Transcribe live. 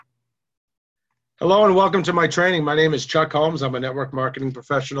Hello and welcome to my training. My name is Chuck Holmes. I'm a network marketing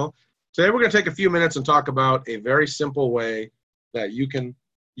professional. Today we're going to take a few minutes and talk about a very simple way that you can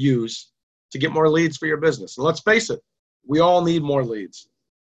use to get more leads for your business. And let's face it, we all need more leads.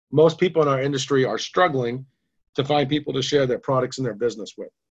 Most people in our industry are struggling to find people to share their products and their business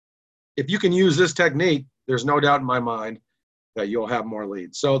with. If you can use this technique, there's no doubt in my mind that you'll have more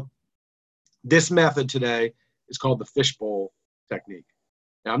leads. So this method today is called the fishbowl technique.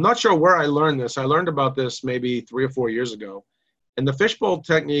 Now, I'm not sure where I learned this. I learned about this maybe 3 or 4 years ago. And the fishbowl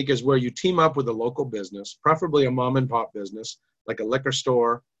technique is where you team up with a local business, preferably a mom and pop business, like a liquor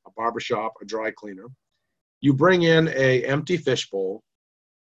store, a barbershop, a dry cleaner. You bring in an empty fishbowl,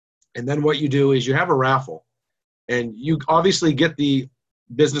 and then what you do is you have a raffle. And you obviously get the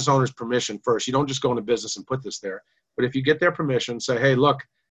business owner's permission first. You don't just go into business and put this there. But if you get their permission, say, hey, look,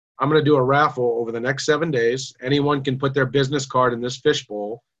 I'm going to do a raffle over the next 7 days. Anyone can put their business card in this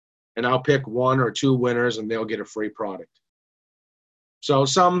fishbowl, and I'll pick 1 or 2 winners, and they'll get a free product. So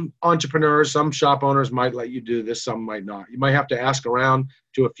some entrepreneurs, some shop owners might let you do this, some might not. You might have to ask around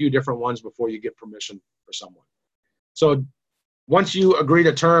to a few different ones before you get permission for someone. So once you agree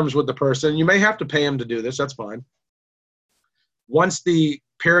to terms with the person, you may have to pay them to do this. That's fine. Once the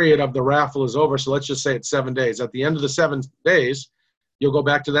period of the raffle is over, so let's just say it's 7 days. At the end of the 7 days, you'll go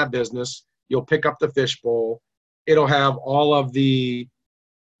back to that business. You'll pick up the fishbowl. It'll have all of the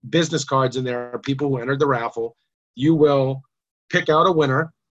business cards in there, people who entered the raffle. You will pick out a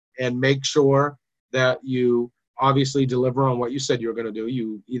winner and make sure that you obviously deliver on what you said you were going to do.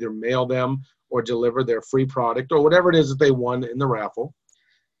 You either mail them or deliver their free product or whatever it is that they won in the raffle.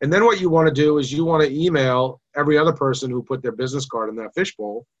 And then what you want to do is you want to email every other person who put their business card in that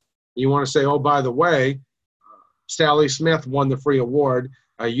fishbowl. You want to say, oh, by the way, Sally Smith won the free award.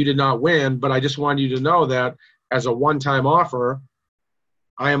 You did not win, but I just want you to know that as a one-time offer,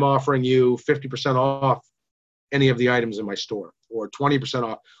 I am offering you 50% off any of the items in my store, or 20%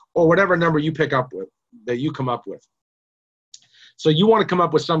 off, or whatever number you pick up with, that you come up with. So you want to come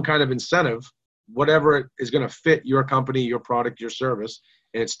up with some kind of incentive, whatever is going to fit your company, your product, your service,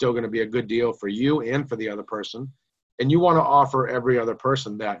 and it's still going to be a good deal for you and for the other person. And you want to offer every other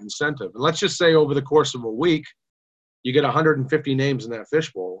person that incentive. And let's just say over the course of a week, you get 150 names in that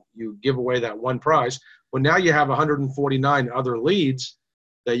fishbowl. You give away that one prize. Well, now you have 149 other leads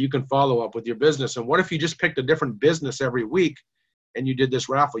that you can follow up with your business. And what if you just picked a different business every week and you did this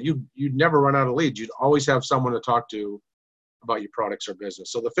raffle? You'd never run out of leads. You'd always have someone to talk to about your products or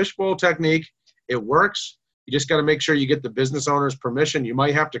business. So the fishbowl technique, it works. You just got to make sure you get the business owner's permission. You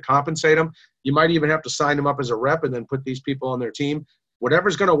might have to compensate them. You might even have to sign them up as a rep and then put these people on their team.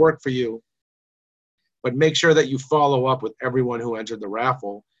 Whatever's going to work for you. But make sure that you follow up with everyone who entered the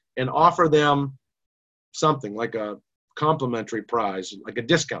raffle and offer them something like a complimentary prize, like a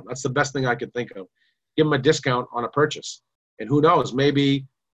discount. That's the best thing I could think of. Give them a discount on a purchase. And who knows, maybe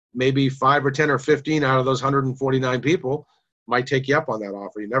 5 or 10 or 15 out of those 149 people might take you up on that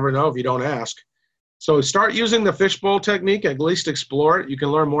offer. You never know if you don't ask. So start using the fishbowl technique, at least explore it. You can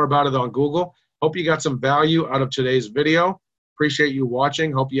learn more about it on Google. Hope you got some value out of today's video. Appreciate you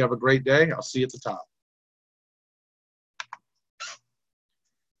watching. Hope you have a great day. I'll see you at the top.